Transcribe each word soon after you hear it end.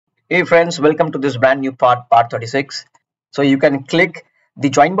Hey friends, welcome to this brand new part 36. So you can click the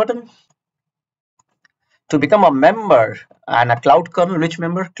join button to become a member and a cloud kernel. Which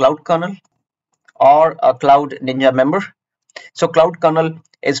member? Cloud kernel or a cloud ninja member. So cloud kernel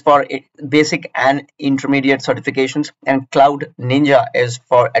is for basic and intermediate certifications, and cloud ninja is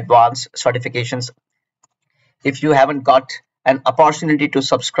for advanced certifications. If you haven't got an opportunity to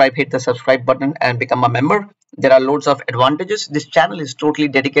subscribe, hit the subscribe button and become a member. There are loads of advantages. This channel is totally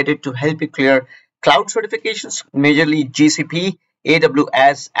dedicated to help you clear cloud certifications, majorly GCP,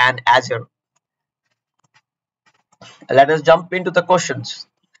 AWS, and Azure. Let us jump into the questions.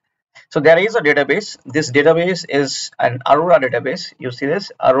 So there is a database. This database is an Aurora database. You see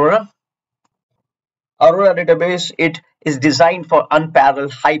this Aurora database. It is designed for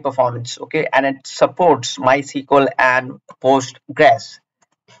unparalleled high performance, okay, and it supports MySQL and Postgres.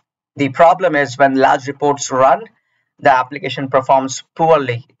 The problem is when large reports run, the application performs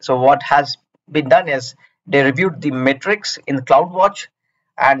poorly. So what has been done is they reviewed the metrics in CloudWatch,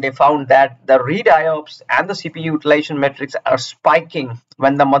 and they found that the read IOPS and the CPU utilization metrics are spiking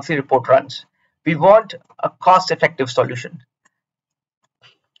when the monthly report runs. We want a cost-effective solution.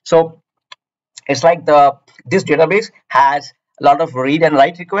 So it's like this database has a lot of read and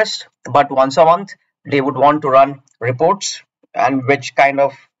write requests, but once a month they would want to run reports, and which kind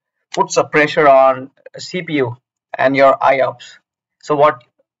of puts a pressure on CPU and your IOPS. So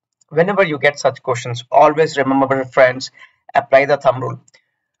whenever you get such questions, always remember, friends, apply the thumb rule.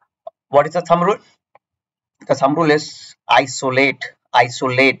 What is the thumb rule? The thumb rule is isolate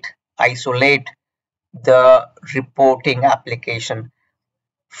the reporting application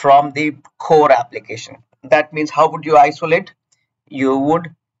from the core application. That means, how would you isolate? You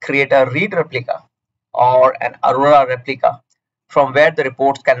would create a read replica or an Aurora replica from where the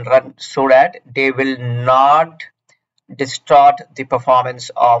reports can run, so that they will not distort the performance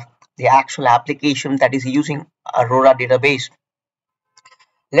of the actual application that is using Aurora database.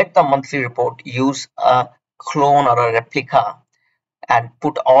 Let the monthly report use a clone or a replica and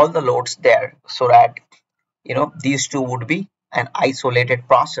put all the loads there, so that these two would be an isolated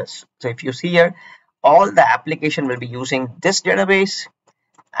process. So if you see here, all the application will be using this database,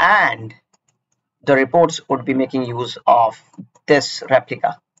 and the reports would be making use of this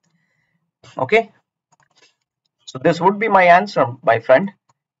replica. Okay, so this would be my answer, my friend.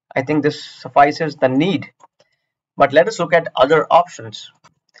 I think this suffices the need, but let us look at other options.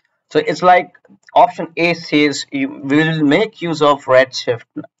 So it's like option A says we will make use of Redshift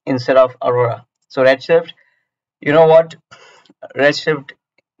instead of Aurora. So Redshift, you know what, Redshift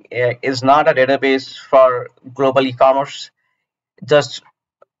is not a database for global e-commerce. Just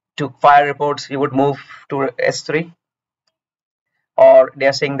to fire reports, you would move to S3, or they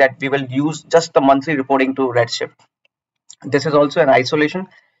are saying that we will use just the monthly reporting to Redshift. This is also an isolation,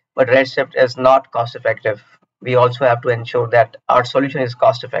 but Redshift is not cost effective. We also have to ensure that our solution is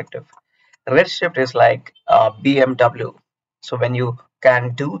cost effective. Redshift is like a BMW. So when you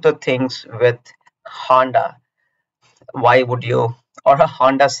can do the things with Honda, why would you, or a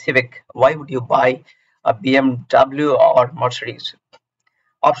Honda Civic, why would you buy a BMW or Mercedes?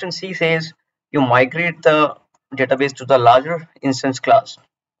 Option C says you migrate the database to the larger instance class.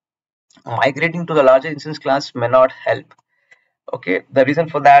 Migrating to the larger instance class may not help. Okay, the reason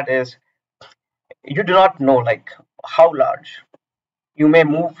for that is you do not know like how large. You may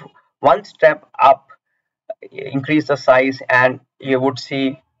move one step up, increase the size, and you would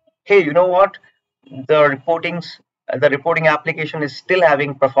see, hey, you know what, the reporting application is still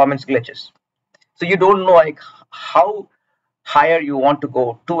having performance glitches. So you don't know like how higher you want to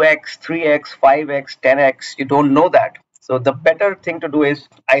go, 2x, 3x, 5x, 10x. You don't know that. So the better thing to do is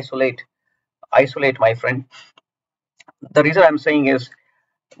isolate, my friend. The reason I'm saying is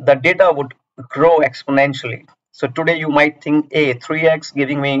the data would grow exponentially. So today you might think, hey, 3x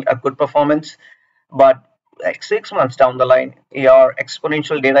giving me a good performance, but like 6 months down the line, your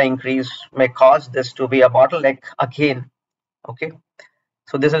exponential data increase may cause this to be a bottleneck again. Okay,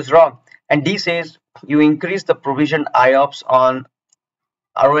 so this is wrong. And D says you increase the provision IOPS on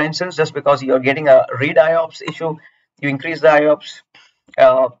our instance just because you're getting a read IOPS issue. You increase the IOPS.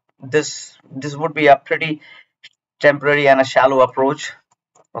 This would be a pretty temporary and a shallow approach.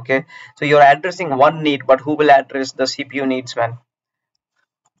 Okay, so you're addressing one need, but who will address the CPU needs, man?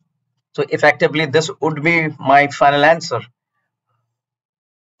 So effectively, this would be my final answer.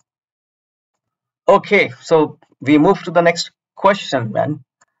 Okay, so we move to the next question, man.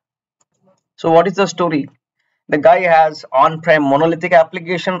 So what is the story? The guy has on-prem monolithic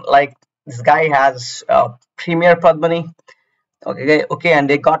application, like this guy has Premier Padmani. Okay, and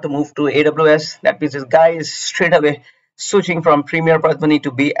they got to move to AWS. That means this guy is straight away switching from Premier Pradmani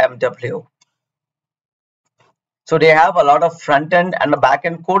to BMW. So they have a lot of front end and a back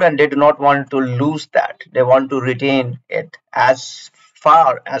end code, and they do not want to lose that. They want to retain it as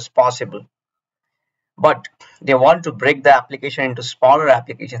far as possible. But they want to break the application into smaller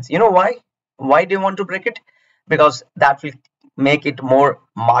applications. You know why? Why they want to break it? Because that will make it more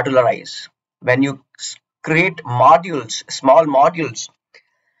modularized. When you create modules, small modules,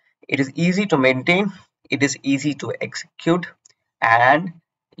 it is easy to maintain, it is easy to execute, and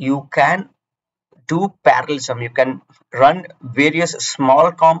you can do parallelism. You can run various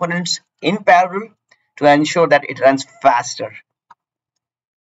small components in parallel to ensure that it runs faster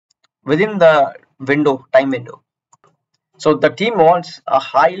within the time window. So the team wants a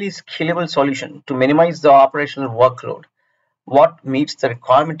highly scalable solution to minimize the operational workload. What meets the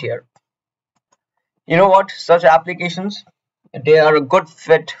requirement here? You know what? Such applications, they are a good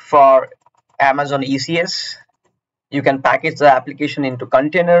fit for Amazon ECS. You can package the application into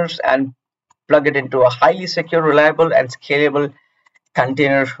containers and plug it into a highly secure, reliable, and scalable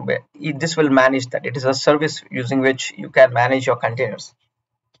container. This will manage that. It is a service using which you can manage your containers.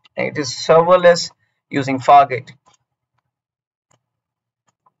 It is serverless using Fargate.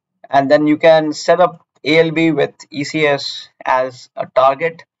 And then you can set up ALB with ECS as a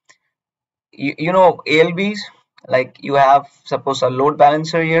target. You know ALBs, like you have suppose a load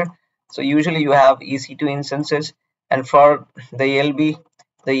balancer here. So usually you have EC2 instances, and for the ALB,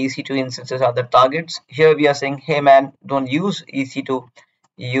 the EC2 instances are the targets. Here we are saying, hey man, don't use EC2,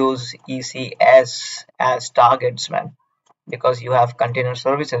 use ECS as targets, man, because you have container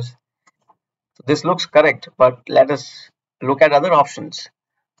services. So this looks correct, but let us look at other options.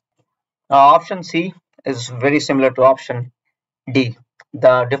 Option C is very similar to option D.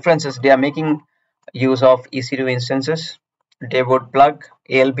 The difference is they are making use of EC2 instances. They would plug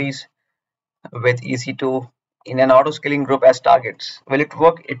ALBs with EC2 in an auto-scaling group as targets. Will it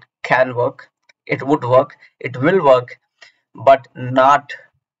work? It can work. It would work. It will work, but not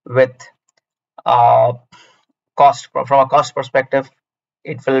with uh, cost. From a cost perspective,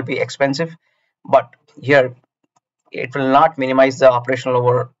 it will be expensive, but here it will not minimize the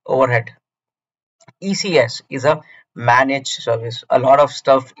operational overhead. ECS is a managed service. A lot of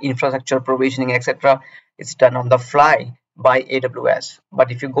stuff, infrastructure provisioning, etc., is done on the fly by AWS.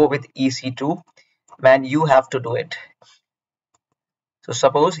 But if you go with EC2, man, you have to do it. So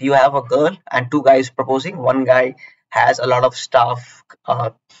suppose you have a girl and two guys proposing. One guy has a lot of stuff,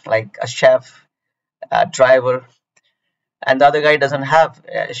 like a chef, a driver, and the other guy doesn't have.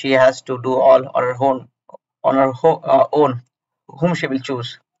 She has to do all on her own. Own. Whom she will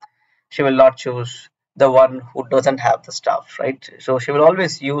choose? She will not choose the one who doesn't have the stuff, right? So she will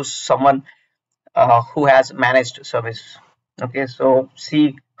always use someone who has managed service. Okay, so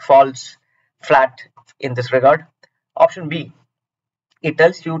C falls flat in this regard. Option B, it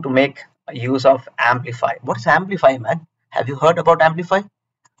tells you to make use of Amplify. What is Amplify, man? Have you heard about Amplify?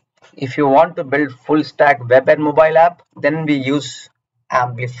 If you want to build full stack web and mobile app, then we use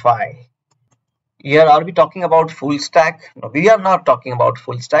Amplify. Here, are we talking about full stack? No, we are not talking about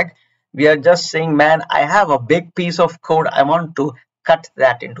full stack. We are just saying, man, I have a big piece of code. I want to cut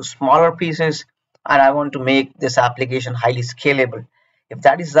that into smaller pieces, and I want to make this application highly scalable. If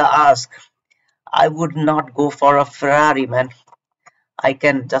that is the ask, I would not go for a Ferrari, man. I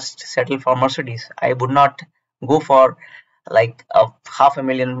can just settle for Mercedes. I would not go for like a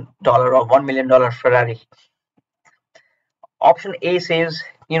 $500,000 or $1 million Ferrari. Option A says,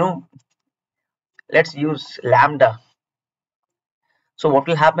 let's use Lambda. So what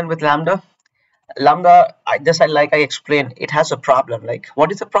will happen with Lambda? Lambda, like I explained, it has a problem. Like,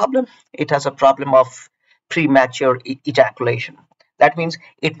 what is the problem? It has a problem of premature ejaculation. That means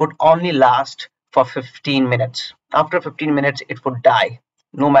it would only last for 15 minutes. After 15 minutes, it would die.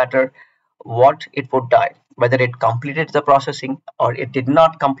 No matter what, it would die. Whether it completed the processing or it did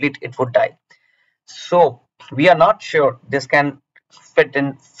not complete, it would die. So we are not sure this can fit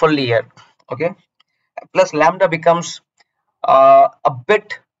in fully here. Okay. Plus, Lambda becomes a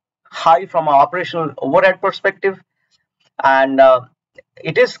bit high from an operational overhead perspective, and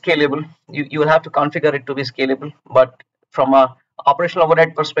it is scalable. You will have to configure it to be scalable, but from a operational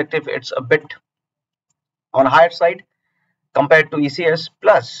overhead perspective, it's a bit on higher side compared to ECS.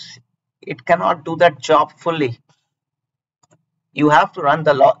 Plus, it cannot do that job fully. You have to run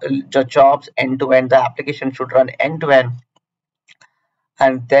the jobs end to end. The application should run end to end,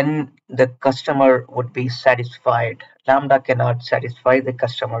 and then the customer would be satisfied. Lambda cannot satisfy the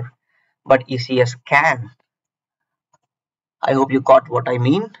customer, but ECS can. I hope you got what I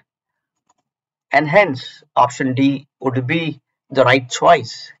mean. And hence, option D would be the right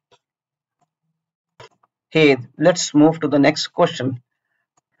choice. Hey, let's move to the next question.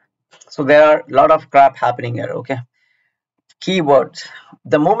 So there are a lot of crap happening here. Okay, keywords.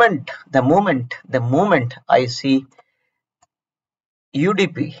 The moment I see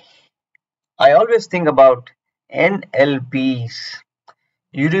UDP, I always think about NLBs.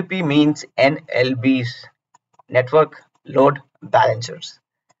 UDP means NLBs, network load balancers.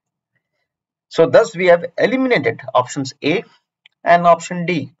 So thus we have eliminated options A and option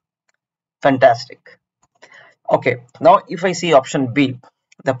D. Fantastic. Okay, now if I see option B,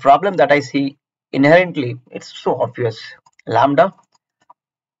 the problem that I see inherently, it's so obvious. Lambda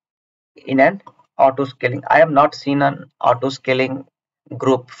in an auto scaling. I have not seen an auto scaling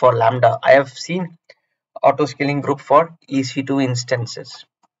group for Lambda. I have seen auto scaling group for EC2 instances.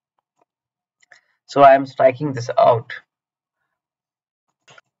 So I am striking this out.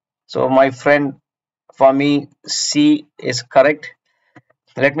 So my friend, for me, C is correct.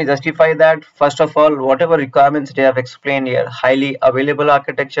 Let me justify that. First of all, whatever requirements they have explained here, highly available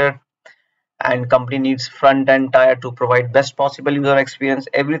architecture, and company needs front end tier to provide best possible user experience.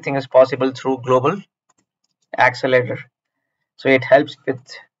 Everything is possible through global accelerator. So it helps with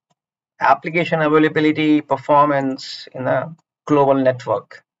application availability, performance in a global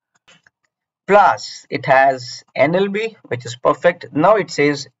network. Plus, it has NLB, which is perfect. Now it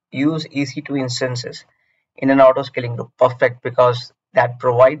says use EC2 instances in an auto scaling group. Perfect, because that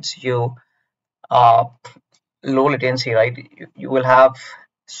provides you uh, low latency, right? You will have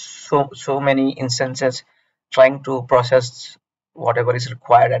so many instances trying to process whatever is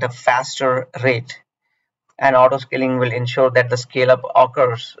required at a faster rate, and auto scaling will ensure that the scale up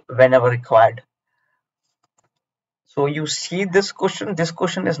occurs whenever required. So you see this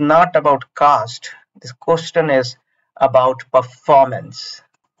question is not about cost, this question is about performance.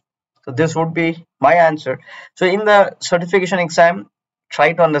 So this would be my answer. So in the certification exam,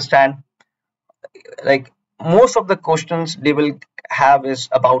 try to understand, like, most of the questions they will have is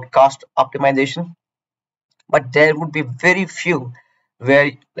about cost optimization, but there would be very few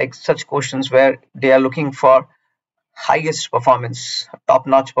where, like, such questions where they are looking for highest performance,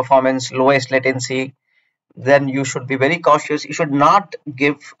 top-notch performance, lowest latency. Then you should be very cautious. You should not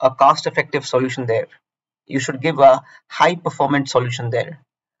give a cost-effective solution there. You should give a high performance solution there.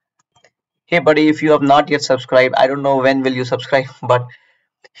 Hey buddy, if you have not yet subscribed, I don't know when will you subscribe, but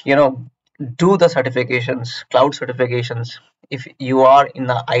you know, do the certifications, cloud certifications. If you are in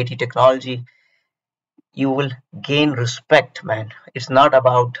the IT technology, you will gain respect, man. It's not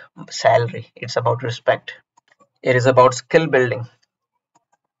about salary, it's about respect. It is about skill building.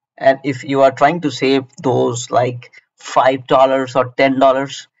 And if you are trying to save those like $5 or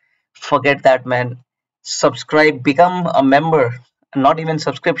 $10, forget that, man. Subscribe, become a member. Not even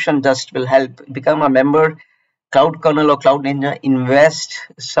subscription just will help. Become a member. Cloud Kernel or Cloud Ninja, invest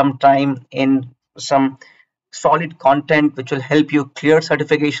some time in some solid content which will help you clear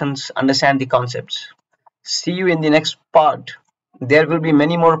certifications, understand the concepts. See you in the next part. There will be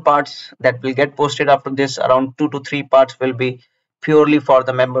many more parts that will get posted after this. Around 2 to 3 parts will be purely for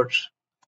the members.